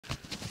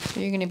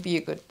You're gonna be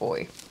a good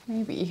boy.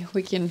 Maybe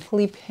we can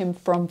leap him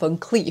from the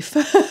cliff.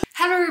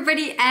 Hello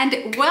everybody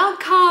and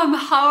welcome!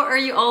 How are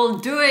you all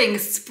doing?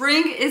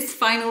 Spring is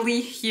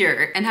finally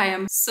here and I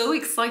am so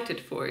excited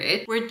for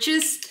it. We're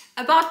just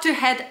about to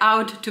head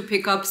out to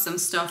pick up some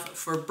stuff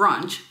for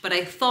brunch, but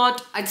I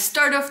thought I'd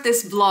start off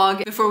this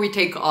vlog before we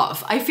take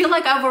off. I feel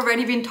like I've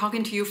already been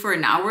talking to you for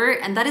an hour,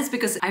 and that is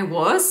because I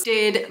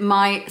did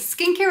my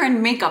skincare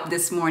and makeup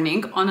this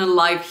morning on a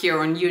live here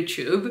on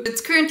YouTube.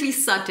 It's currently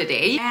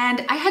Saturday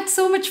and I had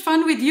so much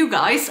fun with you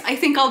guys. I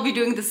think I'll be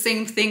doing the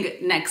same thing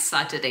next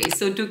Saturday,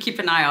 so do keep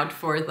an eye out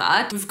for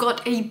that. We've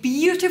got a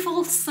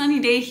beautiful sunny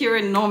day here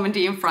in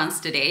Normandy in France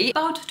today.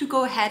 About to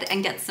go ahead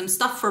and get some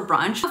stuff for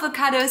brunch.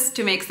 Avocados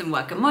to make some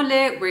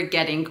guacamole, we're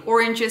getting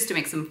oranges to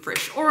make some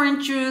fresh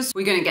orange juice,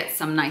 we're gonna get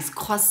some nice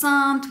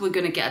croissant, we're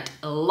gonna get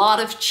a lot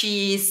of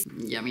cheese,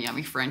 yummy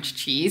yummy French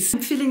cheese.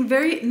 I'm feeling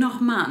very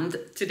Normand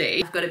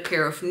today. I've got a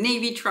pair of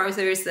navy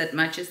trousers that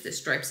matches the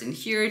stripes in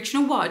here. Do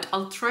you know what?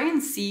 I'll try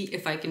and see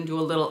if I can do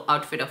a little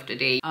outfit of the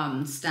day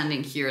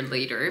standing here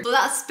later. So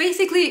that's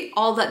basically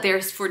all that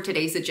there's for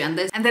today's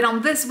agenda. And then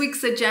on this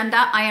week's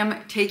agenda, I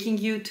am taking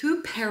you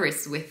to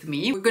Paris with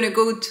me. We're gonna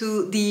go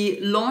to the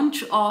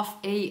launch of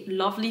a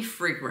lovely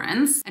fragrance.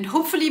 And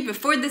hopefully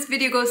before this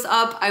video goes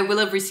up, I will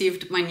have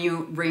received my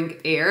new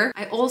Ring Air.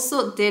 I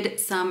also did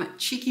some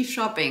cheeky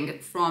shopping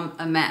from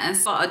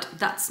Hermès, but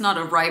that's not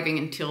arriving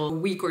until a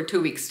week or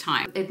 2 weeks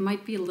time. It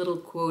might be a little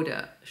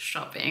quota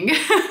shopping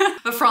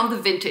from the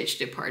vintage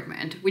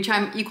department, which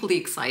I'm equally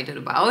excited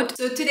about.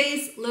 So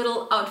today's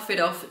little outfit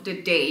of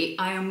the day,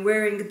 I am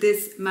wearing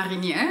this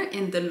marinière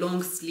in the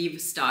long sleeve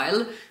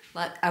style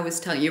like I was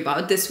telling you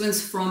about. This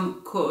one's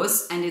from Cuure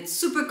and it's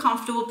super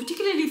comfortable,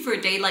 particularly for a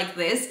day like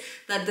this,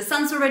 that the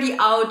sun's already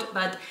out,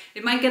 but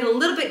it might get a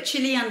little bit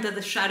chilly under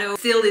the shadow.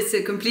 Still, it's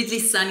a completely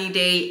sunny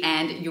day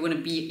and you want to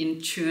be in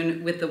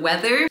tune with the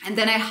weather. And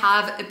then I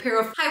have a pair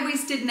of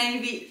high-waisted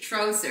navy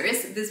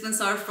trousers. These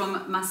ones are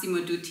from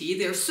Massimo Dutti.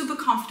 They're super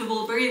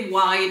comfortable, very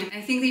wide.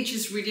 I think they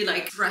just really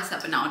like dress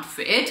up an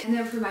outfit. And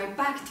then for my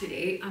bag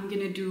today, I'm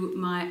gonna do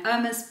my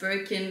Hermès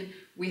Birkin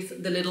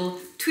with the little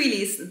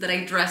twillies that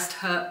I dressed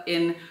her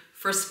in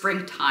for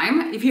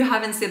springtime. If you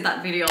haven't seen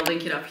that video, I'll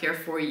link it up here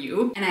for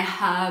you. And I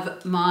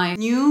have my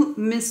new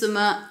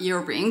Missima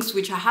earrings,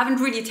 which I haven't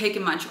really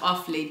taken much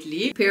off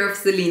lately. A pair of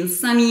Celine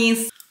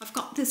Sunnies. I've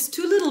got these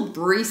two little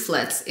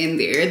bracelets in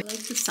there. I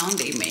like the sound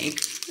they make.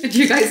 Do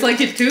you guys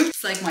like it too?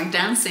 It's like my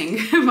dancing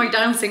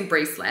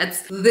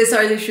bracelets. These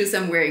are the shoes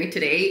I'm wearing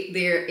today.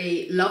 They're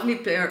a lovely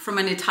pair from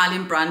an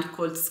Italian brand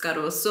called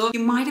Scarosso. You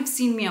might have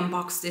seen me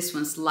unbox this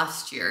ones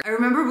last year. I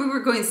remember we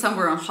were going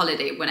somewhere on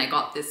holiday when I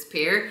got this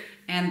pair,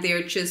 and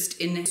they're just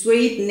in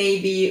suede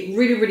navy,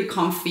 really, really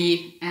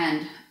comfy,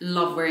 and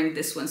love wearing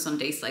this ones on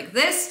days like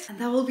this. And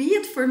that will be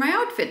it for my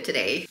outfit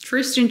today.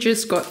 Tristan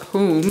just got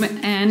home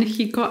and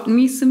he got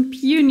me some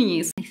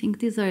peonies. I think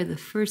these are the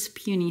first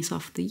peonies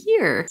of the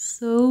year.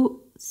 So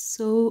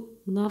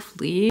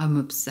lovely. I'm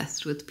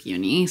obsessed with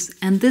peonies.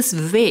 And this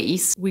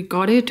vase, we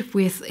got it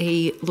with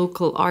a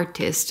local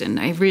artist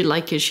and I really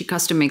like it. She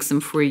custom makes them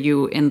for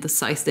you in the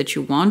size that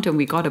you want, and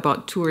we got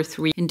about 2 or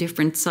 3 in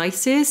different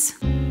sizes.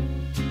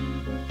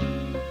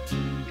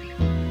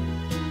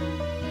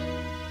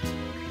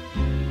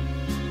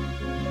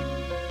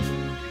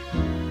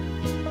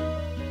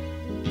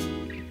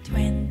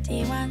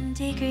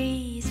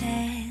 Degrees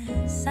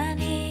and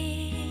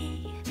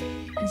sunny,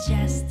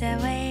 just the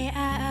way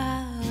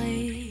I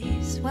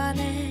always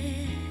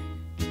wanted.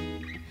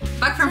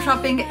 Back from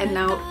shopping and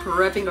now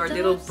prepping our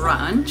little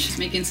brunch.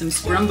 Making some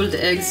scrambled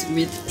eggs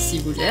with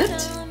ciboulette.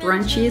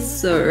 Brunch is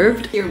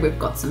served. Here we've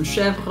got some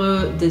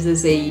chèvre. This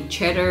is a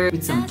cheddar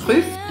with some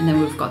truffe. And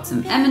then we've got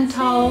some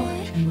Emmental.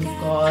 And we've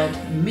got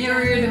a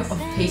myriad of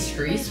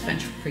pastries,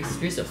 French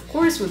pastries of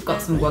course. We've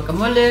got some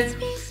guacamole,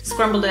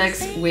 scrambled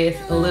eggs with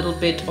a little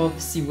bit of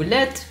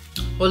ciboulette,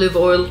 olive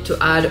oil to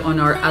add on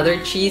our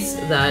other cheese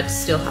that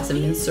still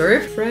hasn't been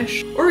served,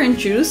 fresh orange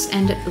juice.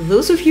 And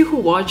those of you who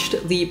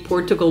watched the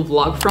Portugal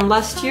vlog from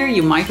last year,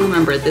 you might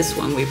remember this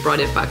one. We brought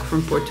it back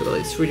from Portugal.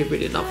 It's really,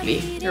 really lovely.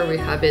 Here we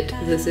have it.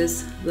 This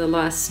is the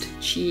last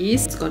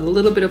cheese. It's got a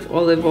little bit of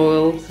olive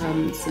oil,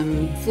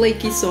 some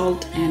flaky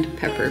salt and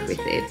pepper with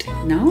it.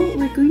 Now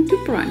we're going to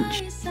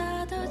brunch.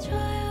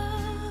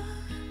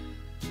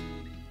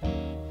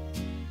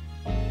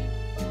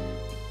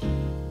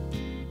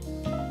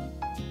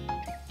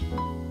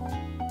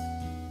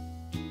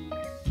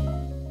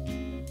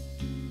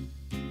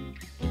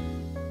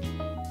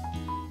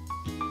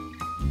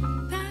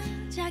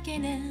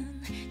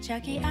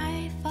 저기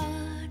Eiffel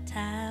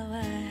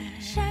Tower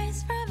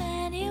shines from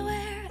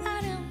anywhere.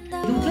 I don't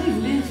know. Donc là, ils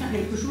voulaient faire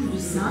quelque chose de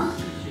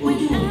simple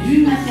autour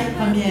d'une matière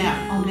première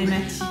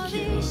emblématique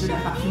de la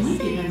parfumerie,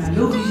 qui est même à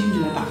l'origine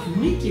de la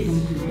parfumerie, qui est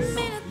donc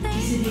l'encens. Ce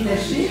qui s'est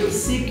détaché,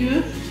 c'est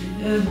que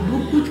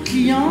beaucoup de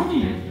clients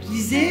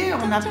disaient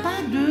on n'a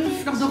pas de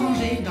fleurs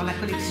d'oranger dans la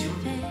collection.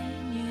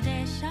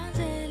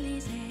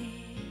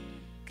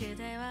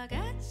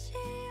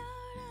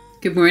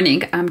 Good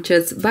morning. I'm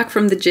just back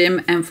from the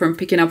gym and from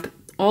picking up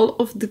all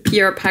of the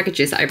PR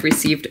packages I've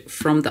received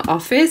from the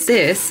office.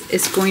 This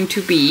is going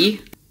to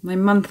be my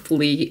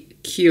monthly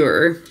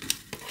Cuure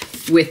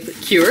with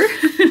Cuure.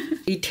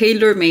 A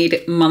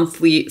tailor-made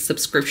monthly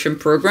subscription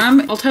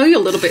program. I'll tell you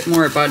a little bit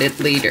more about it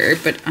later,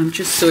 but I'm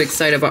just so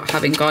excited about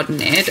having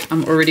gotten it.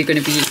 I'm already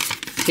going to be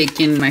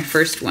taking my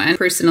first one.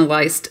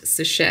 Personalized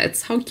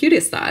sachets. How cute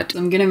is that?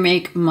 I'm gonna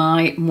make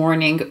my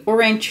morning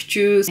orange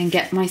juice and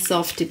get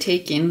myself to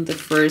take in the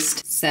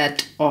first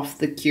set of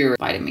the Cuure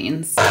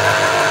vitamins.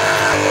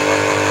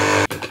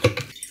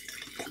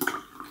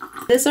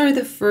 These are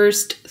the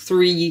first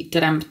 3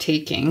 that I'm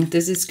taking.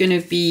 This is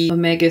gonna be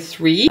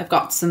omega-3. I've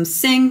got some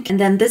zinc, and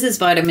then this is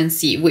vitamin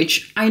C,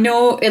 which I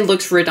know it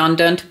looks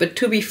redundant, but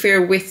to be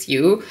fair with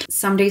you,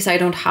 some days I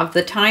don't have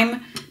the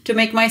time to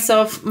make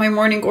myself my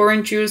morning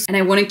orange juice, and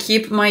I want to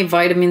keep my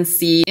vitamin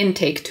C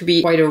intake to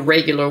be quite a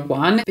regular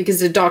one because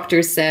the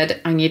doctor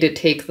said I need to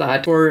take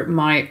that for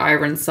my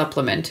iron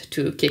supplement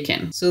to kick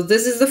in. So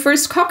this is the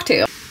first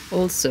cocktail.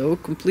 Also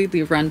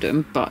completely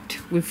random, but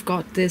we've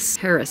got this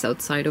terrace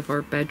outside of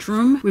our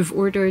bedroom. We've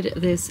ordered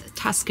this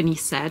Tuscany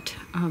set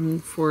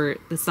for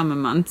the summer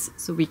months,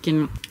 so we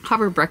can have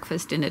our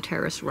breakfast in the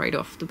terrace right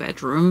off the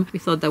bedroom. We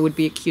thought that would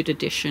be a cute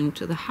addition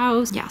to the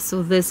house. Yeah,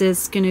 so this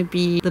is gonna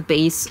be the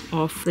base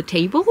of the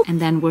table, and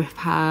then we'll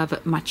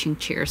have matching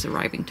chairs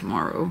arriving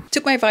tomorrow.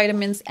 Took my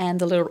vitamins and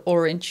the little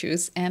orange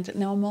juice, and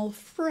now I'm all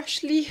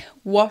freshly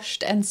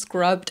washed and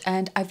scrubbed,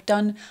 and I've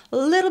done a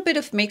little bit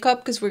of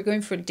makeup because we're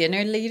going for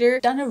dinner later.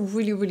 Done a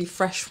really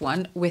fresh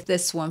one with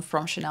this one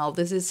from Chanel.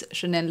 This is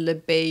Chanel Le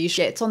Beige.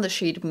 Yeah, it's on the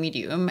shade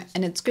medium,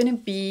 and it's gonna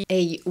be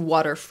a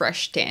water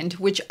fresh tint,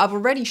 which I've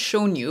already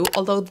shown you,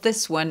 although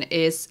this one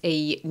is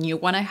a new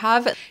one I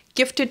have.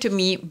 Gifted to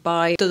me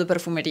by Todo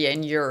Perfumeria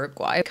in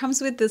Uruguay. It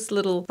comes with this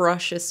little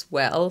brush as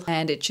well,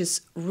 and it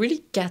just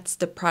really gets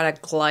the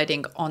product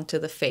gliding onto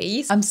the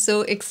face. I'm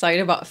so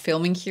excited about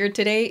filming here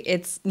today.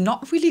 It's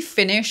not really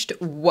finished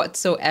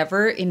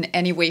whatsoever in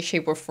any way,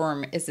 shape or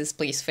form is this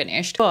place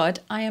finished, but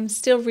I am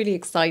still really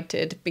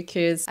excited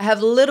because I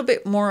have a little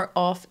bit more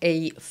of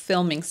a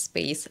filming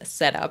space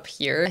set up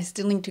here. I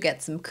still need to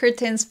get some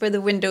curtains for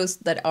the windows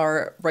that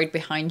are right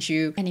behind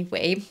you.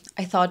 Anyway,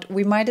 I thought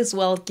we might as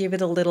well give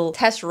it a little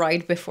test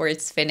ride before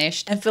it's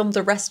finished and film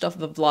the rest of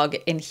the vlog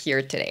in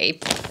here today.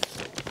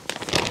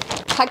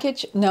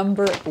 Package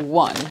number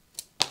 1.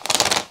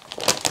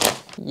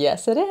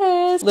 Yes, it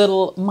is.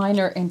 Little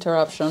minor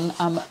interruption.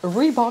 I'm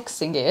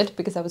reboxing it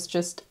because I was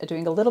just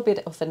doing a little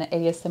bit of an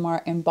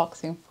ASMR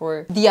unboxing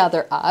for the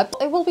other app.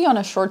 It will be on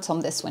a shorts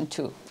on this one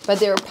too, but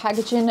their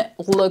packaging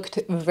looked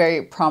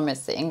very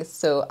promising,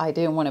 so I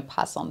didn't want to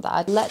pass on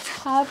that. Let's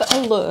have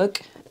a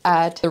look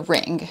at the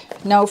ring.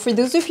 Now, for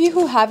those of you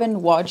who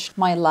haven't watched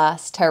my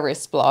last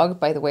terrace vlog,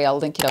 by the way, I'll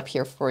link it up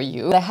here for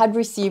you, I had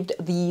received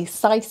the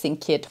sizing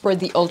kit for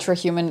the Ultra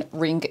Human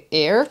Ring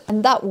Air,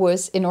 and that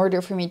was in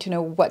order for me to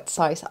know what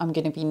size I'm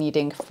going to be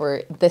needing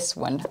for this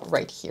one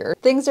right here.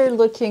 Things are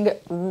looking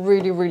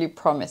really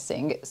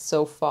promising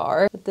so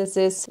far. This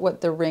is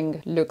what the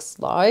ring looks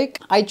like.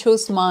 I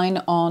chose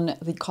mine on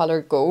the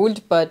color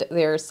gold, but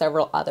there are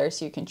several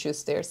others you can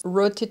choose. There's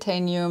raw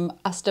titanium,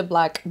 Asta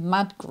Black,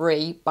 matte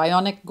gray,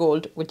 bionic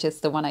gold, which is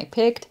the one I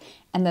picked,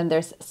 and then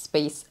there's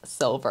space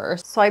silver.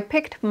 So I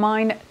picked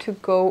mine to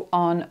go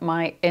on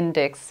my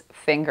index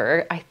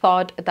finger. I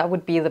thought that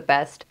would be the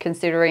best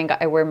considering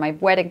I wear my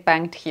wedding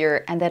band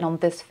here, and then on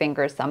this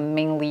fingers I'm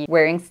mainly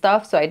wearing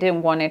stuff, so I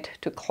didn't want it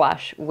to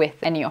clash with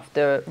any of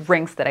the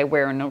rings that I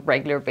wear on a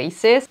regular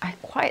basis. I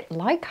quite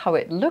like how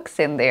it looks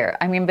in there.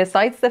 I mean,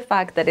 besides the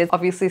fact that it's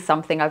obviously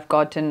something I've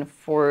gotten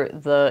for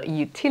the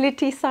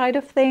utility side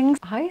of things,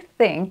 I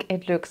think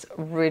it looks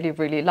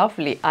really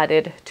lovely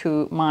added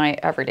to my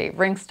everyday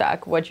ring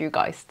stack. What do you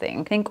guys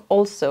think? I think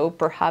also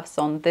perhaps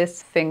on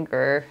this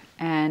finger,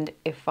 and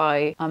if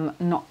I am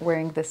not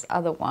wearing this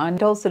other one,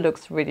 it also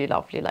looks really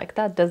lovely like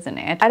that, doesn't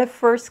it? At a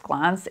first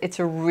glance, it's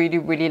a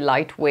really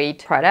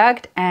lightweight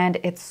product, and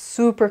it's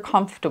super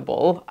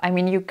comfortable. I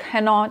mean, you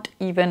cannot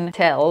even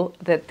tell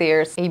that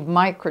there's a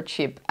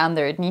microchip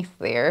underneath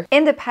there.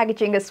 In the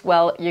packaging as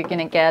well, you're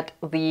gonna get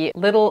the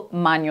little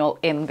manual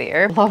in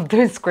there. Love the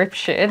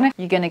description.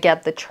 You're gonna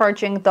get the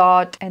charging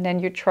dot, and then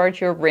you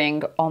charge your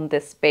ring on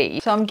this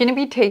base. So I'm gonna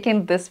be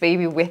taking this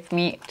baby with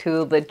me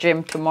to the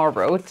gym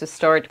tomorrow to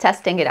start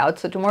testing it out.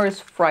 So tomorrow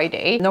is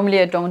Friday. Normally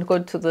I don't go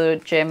to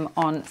the gym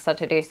on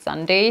Saturdays,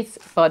 Sundays,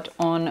 but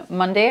on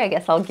Monday I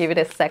guess I'll give it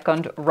a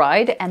second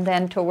ride, and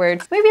then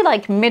towards maybe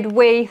like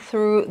midway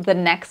through the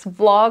next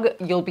vlog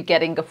you'll be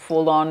getting a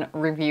full-on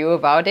review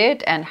about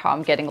it and how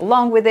I'm getting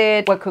along with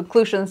it, what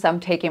conclusions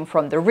I'm taking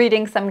from the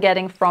readings I'm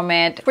getting from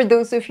it. For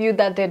those of you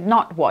that did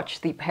not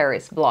watch the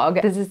Paris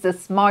vlog, this is the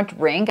smart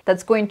ring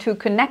that's going to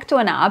connect to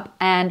an app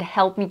and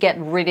help me get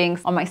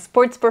readings on my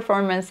sports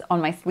performance, on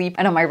my sleep,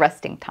 and on my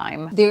resting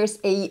time. There's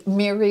a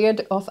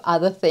myriad of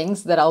other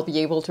things that I'll be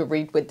able to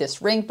read with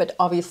this ring, but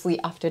obviously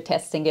after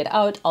testing it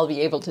out, I'll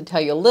be able to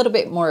tell you a little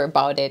bit more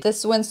about it.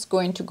 This one's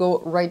going to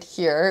go right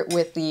here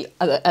with the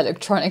other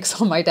electronics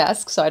on my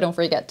desk, so I don't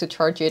forget to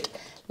charge it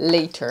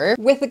later.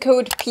 With the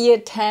code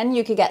PIA10,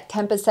 you can get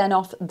 10%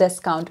 off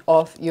discount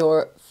off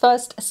your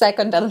first,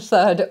 second and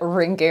third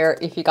ring gear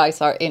if you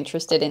guys are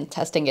interested in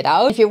testing it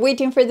out. If you're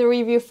waiting for the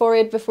review for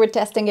it before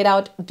testing it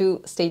out,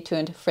 do stay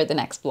tuned for the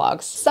next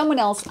vlogs. Someone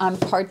else I'm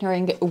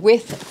partnering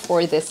with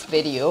for this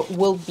video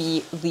will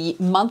be the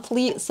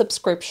monthly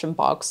subscription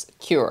box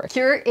Cuure.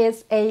 Cuure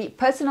is a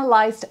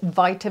personalized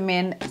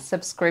vitamin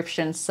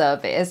subscription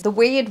service. The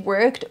way it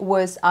worked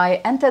was I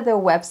entered their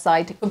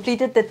website,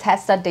 completed the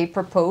test that they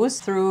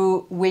proposed,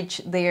 through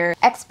which their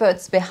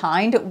experts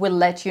behind will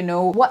let you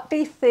know what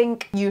they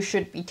think you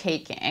should be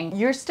taking.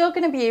 You're still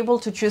going to be able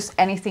to choose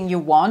anything you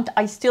want.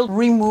 I still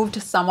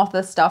removed some of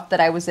the stuff that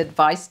I was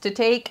advised to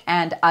take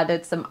and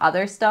added some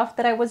other stuff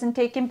that I wasn't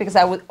taking because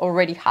I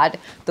already had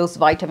those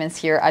vitamins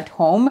here at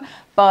home.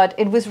 But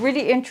it was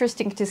really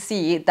interesting to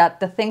see that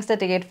the things that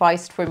they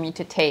advised for me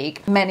to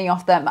take, many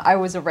of them I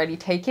was already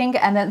taking,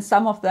 and then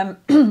some of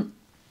them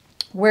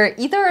were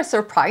either a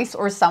surprise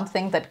or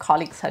something that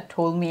colleagues had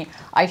told me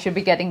I should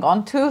be getting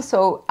onto.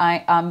 So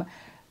I am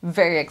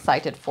very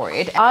excited for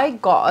it. I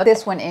got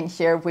this one in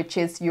here, which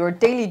is your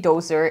daily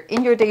doser.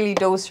 In your daily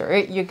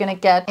doser, you're gonna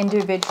get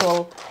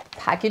individual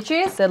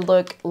packages that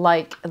look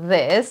like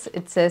this.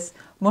 It says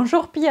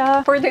Bonjour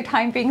Pia. For the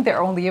time being,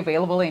 they're only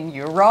available in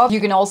Europe. You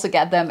can also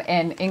get them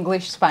in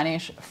English,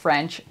 Spanish,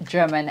 French,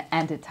 German,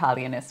 and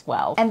Italian as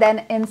well. And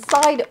then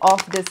inside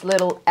of this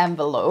little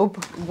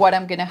envelope, what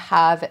I'm gonna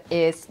have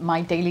is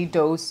my daily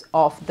dose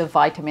of the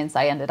vitamins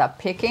I ended up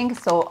picking.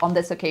 So on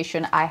this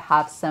occasion, I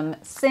have some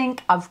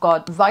zinc, I've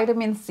got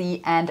vitamin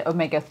C and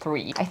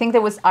omega-3. I think there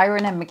was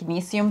iron and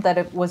magnesium that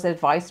it was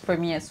advised for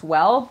me as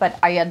well, but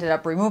I ended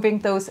up removing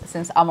those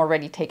since I'm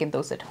already taking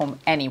those at home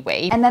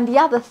anyway. And then the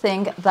other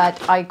thing that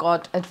I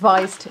got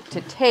advised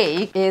to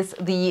take is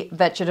the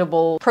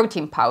vegetable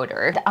protein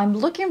powder. I'm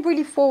looking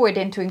really forward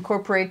into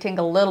incorporating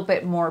a little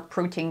bit more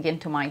protein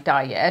into my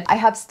diet. I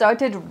have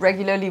started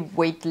regularly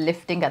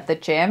weightlifting at the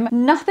gym.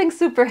 Nothing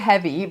super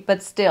heavy,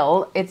 but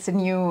still it's a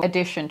new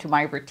addition to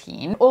my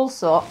routine.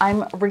 Also,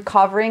 I'm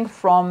recovering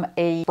from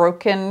a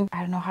broken,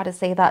 I don't know how to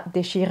say that,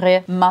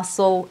 déchiré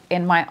muscle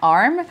in my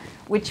arm,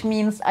 which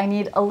means I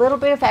need a little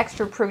bit of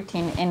extra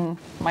protein in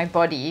my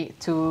body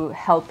to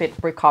help it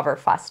recover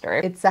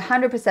faster. It's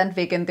 100%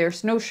 vegan.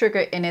 There's no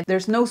sugar in it.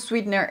 There's no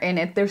sweetener in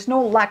it. There's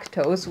no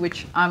lactose,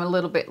 which I'm a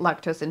little bit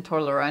lactose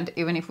intolerant,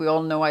 even if we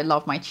all know I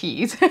love my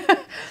cheese.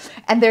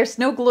 And there's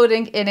no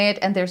gluten in it,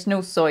 and there's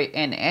no soy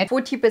in it.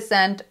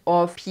 40%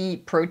 of pea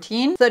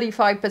protein,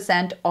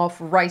 35% of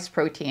rice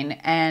protein,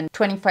 and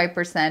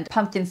 25%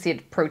 pumpkin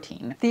seed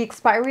protein. The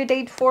expiry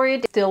date for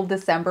it is still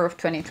December of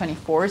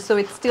 2024, so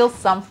it's still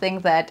something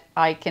that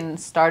I can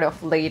start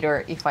off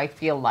later if I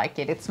feel like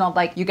it. It's not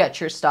like you get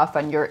your stuff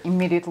and you're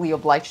immediately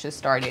obliged to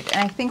start it.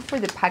 And I think for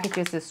the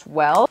packages as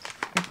well,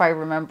 if I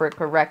remember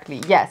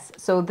correctly, yes.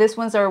 So these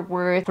ones are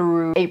worth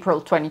through April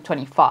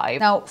 2025.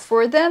 Now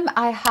for them,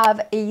 I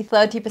have a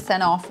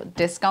 30% off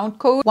discount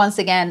code. Once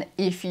again,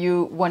 if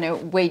you want to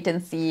wait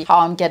and see how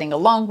I'm getting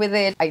along with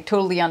it, I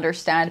totally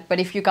understand. But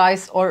if you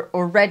guys are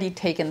already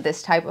taking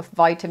this type of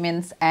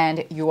vitamins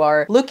and you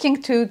are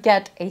looking to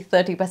get a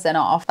 30%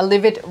 off, I'll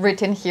leave it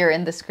written here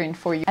in the screen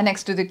for you and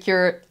next to the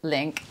Cuure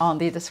link on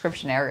the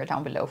description area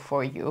down below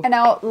for you. And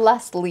now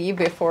lastly,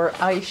 before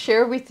I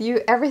share with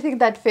you everything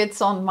that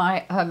fits on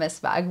my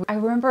Hermès bag, I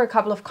remember a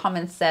couple of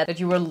comments said that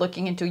you were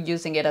looking into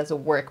using it as a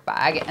work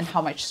bag and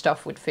how much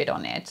stuff would fit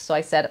on it. So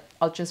I said,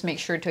 I'll just make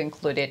sure to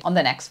include it on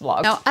the next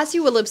vlog. Now, as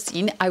you will have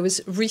seen, I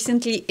was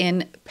recently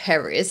in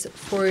Paris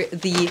for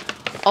the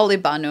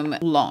Olibanum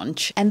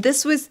launch. And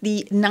this was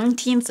the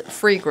 19th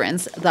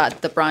fragrance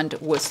that the brand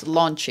was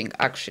launching,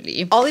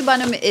 actually.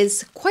 Olibanum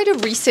is quite a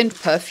recent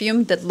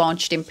perfume that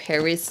launched in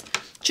Paris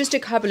just a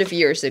couple of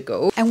years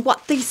ago. And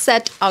what they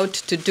set out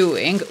to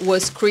doing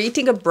was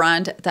creating a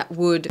brand that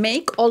would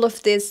make all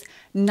of this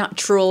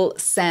natural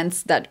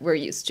scents that we're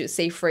used to,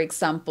 say for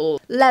example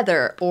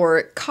leather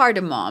or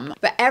cardamom,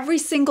 but every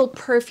single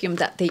perfume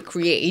that they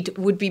create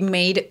would be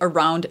made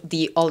around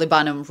the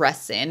olibanum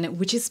resin,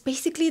 which is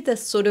basically the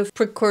sort of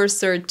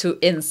precursor to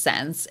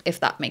incense, if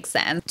that makes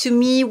sense. To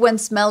me, when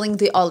smelling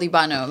the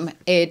olibanum,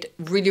 it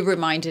really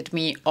reminded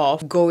me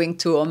of going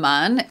to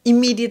Oman,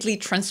 immediately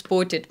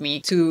transported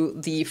me to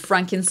the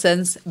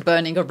frankincense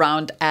burning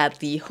around at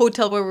the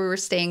hotel where we were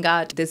staying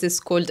at. This is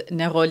called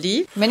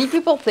Néroli. Many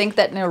people think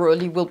that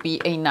Néroli will be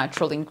a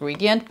natural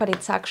ingredient, but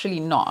it's actually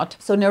not.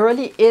 So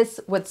Néroli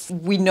is what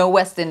we know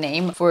as the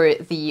name for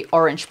the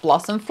orange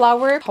blossom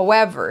flower.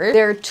 However,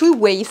 there are two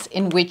ways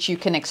in which you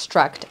can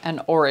extract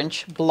an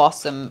orange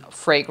blossom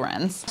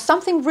fragrance.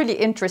 Something really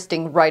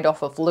interesting right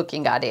off of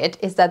looking at it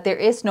is that there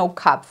is no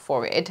cap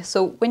for it.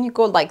 So when you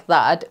go like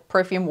that,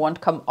 perfume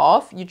won't come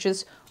off. You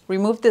just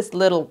removed this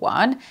little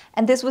one.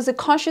 And this was a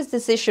conscious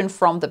decision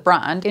from the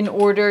brand in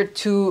order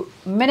to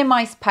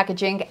minimize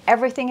packaging.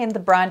 Everything in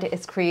the brand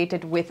is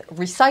created with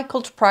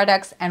recycled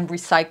products and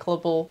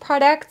recyclable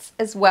products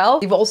as well.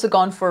 They've also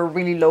gone for a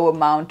really low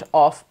amount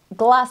of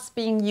glass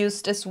being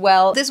used as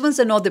well. This one's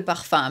an eau de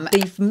parfum.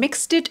 They've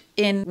mixed it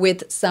in with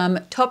some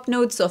top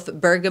notes of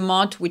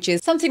bergamot, which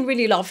is something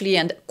really lovely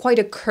and quite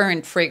a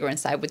current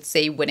fragrance, I would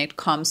say, when it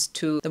comes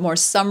to the more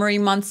summery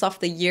months of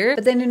the year.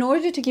 But then in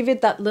order to give it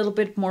that little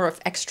bit more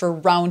of extra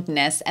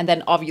roundness, and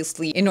then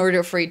obviously in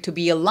order for it to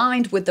be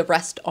aligned with the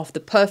rest of the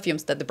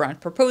perfumes that the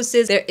brand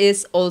proposes, there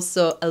is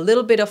also a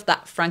little bit of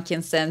that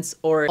frankincense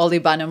or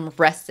Olibanum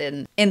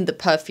resin in the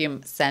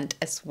perfume scent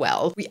as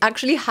well. We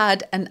actually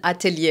had an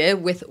atelier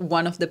with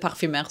one of the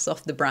parfumeurs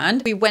of the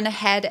brand. We went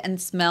ahead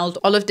and smelled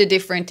all of the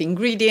different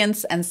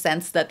ingredients and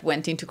scents that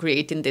went into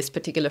creating this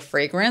particular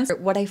fragrance.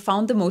 What I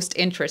found the most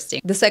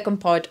interesting, the second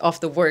part of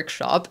the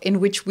workshop, in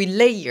which we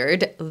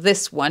layered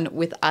this one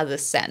with other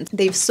scents.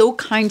 They've so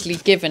kindly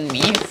given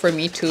me for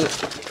me to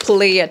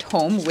play at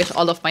home with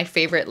all of my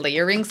favorite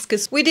layerings,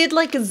 because we did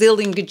like a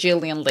zillion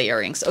gajillion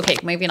layerings. Okay,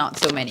 maybe not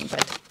so many,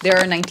 but there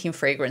are 19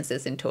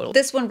 fragrances in total.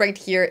 This one right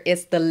here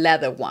is the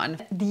leather one.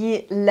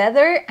 The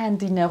leather and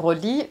the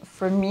Néroli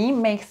for me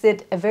makes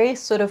it a very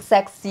sort of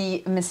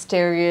sexy,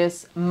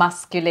 mysterious,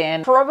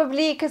 masculine.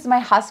 Probably because my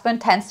husband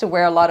tends to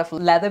wear a lot of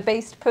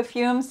leather-based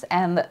perfumes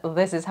and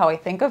this is how I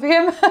think of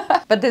him.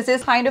 But this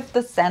is kind of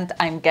the scent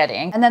I'm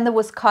getting. And then there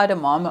was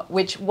cardamom,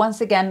 which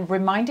once again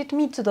reminded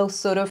me to those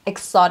sort of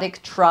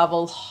exotic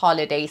travel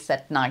holidays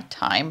at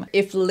nighttime.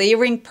 If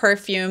layering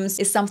perfumes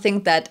is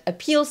something that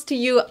appeals to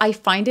you, I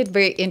find it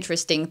very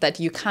interesting that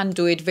you can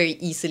do it very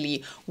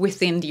easily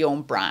within the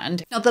own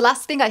brand. Now, the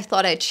last thing I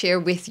thought I'd share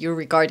with you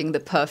regarding the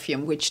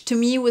perfume, which to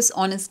me was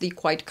honestly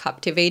quite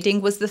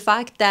captivating, was the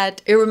fact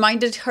that it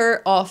reminded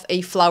her of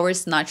a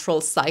flower's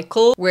natural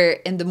cycle, where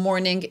in the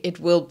morning it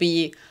will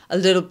be a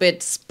little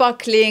bit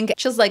sparkling,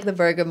 just like the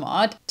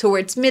bergamot.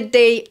 Towards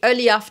midday,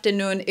 early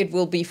afternoon, it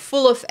will be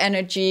full of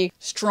energy,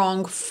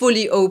 strong,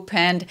 fully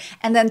opened.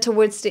 And then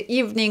towards the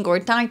evening or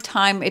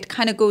nighttime, it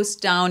kind of goes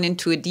down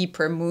into a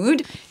deeper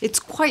mood. It's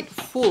quite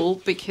full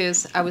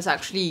because I was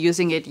actually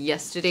using it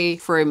yesterday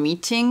for a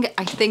meeting.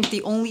 I think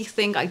the only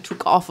thing I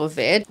took off of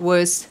it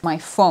was my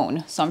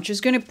phone. So I'm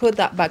just going to put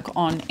that back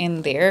on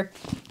in there.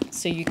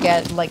 So you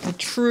get like a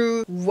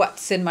true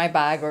what's in my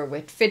bag or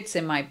what fits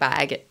in my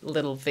bag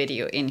little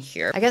video in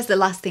here. I guess the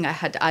last thing I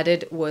had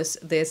added was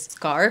this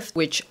scarf,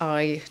 which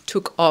I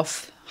took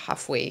off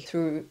halfway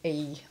through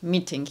a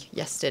meeting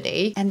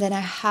yesterday. And then I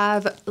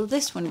have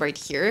this one right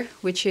here,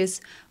 which is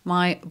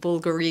my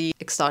Bulgari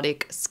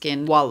exotic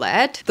skin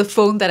wallet. The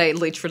phone that I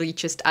literally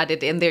just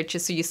added in there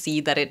just so you see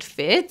that it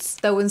fits.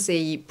 That one's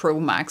a Pro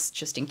Max,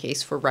 just in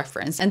case for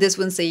reference. And this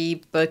one's a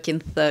Birkin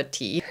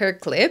 30 hair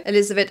clip,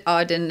 Elizabeth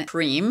Arden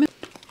cream.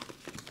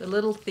 The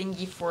little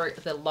thingy for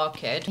the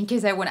locket, in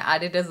case I want to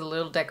add it as a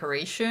little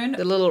decoration.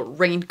 The little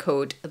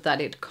raincoat that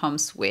it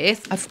comes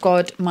with. I've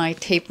got my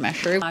tape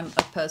measure. I'm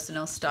a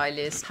personal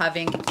stylist.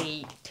 Having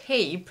a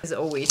tape is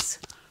always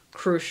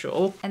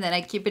crucial. And then I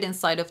keep it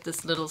inside of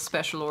this little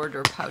special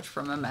order pouch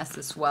from Hermès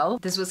as well.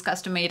 This was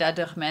custom made at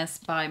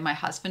Hermès by my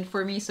husband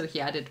for me. So he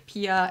added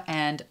Pia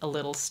and a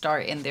little star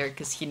in there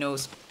because he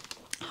knows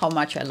how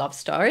much I love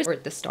stars, or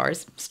the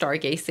stars,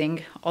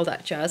 stargazing, all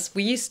that jazz.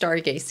 We use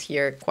stargaze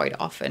here quite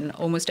often,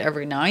 almost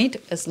every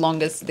night, as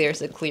long as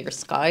there's a clear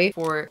sky,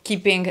 for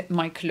keeping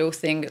my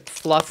clothing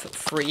fluff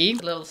free.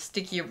 A little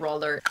sticky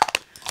roller.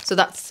 So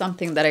that's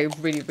something that I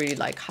really, really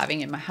like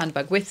having in my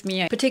handbag with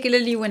me,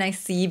 particularly when I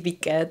see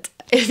Viquette.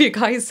 If you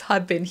guys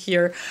have been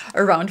here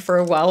around for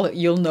a while,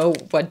 you'll know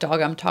what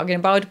dog I'm talking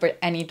about, but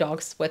any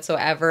dogs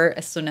whatsoever,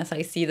 as soon as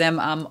I see them,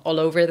 I'm all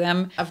over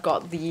them. I've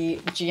got the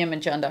GM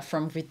Agenda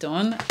from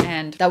Vuitton,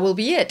 and that will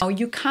be it. Now,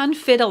 you can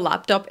fit a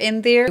laptop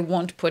in there. I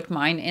won't put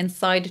mine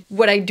inside.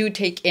 What I do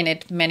take in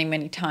it many,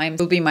 many times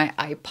will be my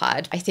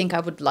iPad. I think I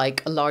would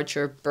like a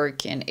larger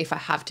Birkin if I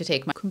have to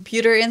take my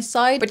computer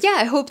inside. But yeah,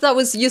 I hope that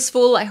was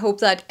useful. I hope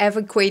that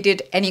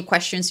evacuated any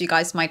questions you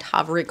guys might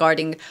have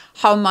regarding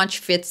how much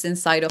fits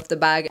inside of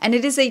the bag. And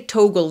it is a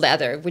togo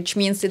leather, which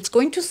means it's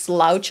going to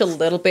slouch a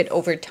little bit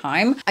over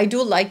time. I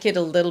do like it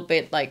a little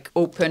bit like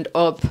opened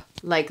up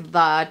like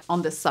that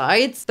on the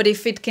sides, but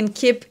if it can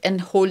keep and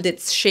hold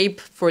its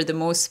shape for the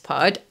most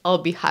part, I'll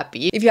be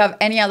happy. If you have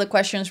any other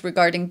questions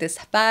regarding this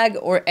bag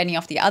or any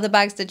of the other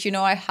bags that you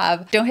know I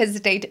have, don't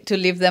hesitate to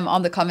leave them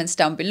on the comments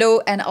down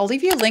below, and I'll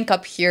leave you a link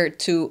up here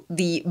to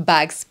the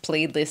bags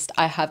playlist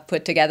I have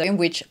put together, in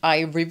which I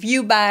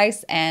review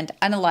bags and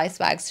analyze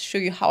bags, show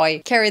you how I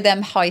carry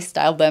them, how I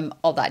style them,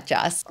 all that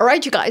jazz. All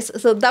right, you guys,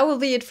 so that will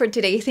be it for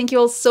today. Thank you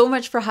all so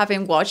much for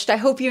having watched. I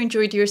hope you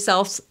enjoyed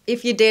yourselves.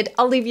 If you did,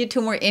 I'll leave you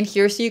 2 more in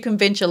here so you can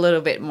binge a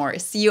little bit more.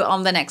 See you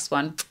on the next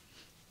one.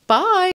 Bye!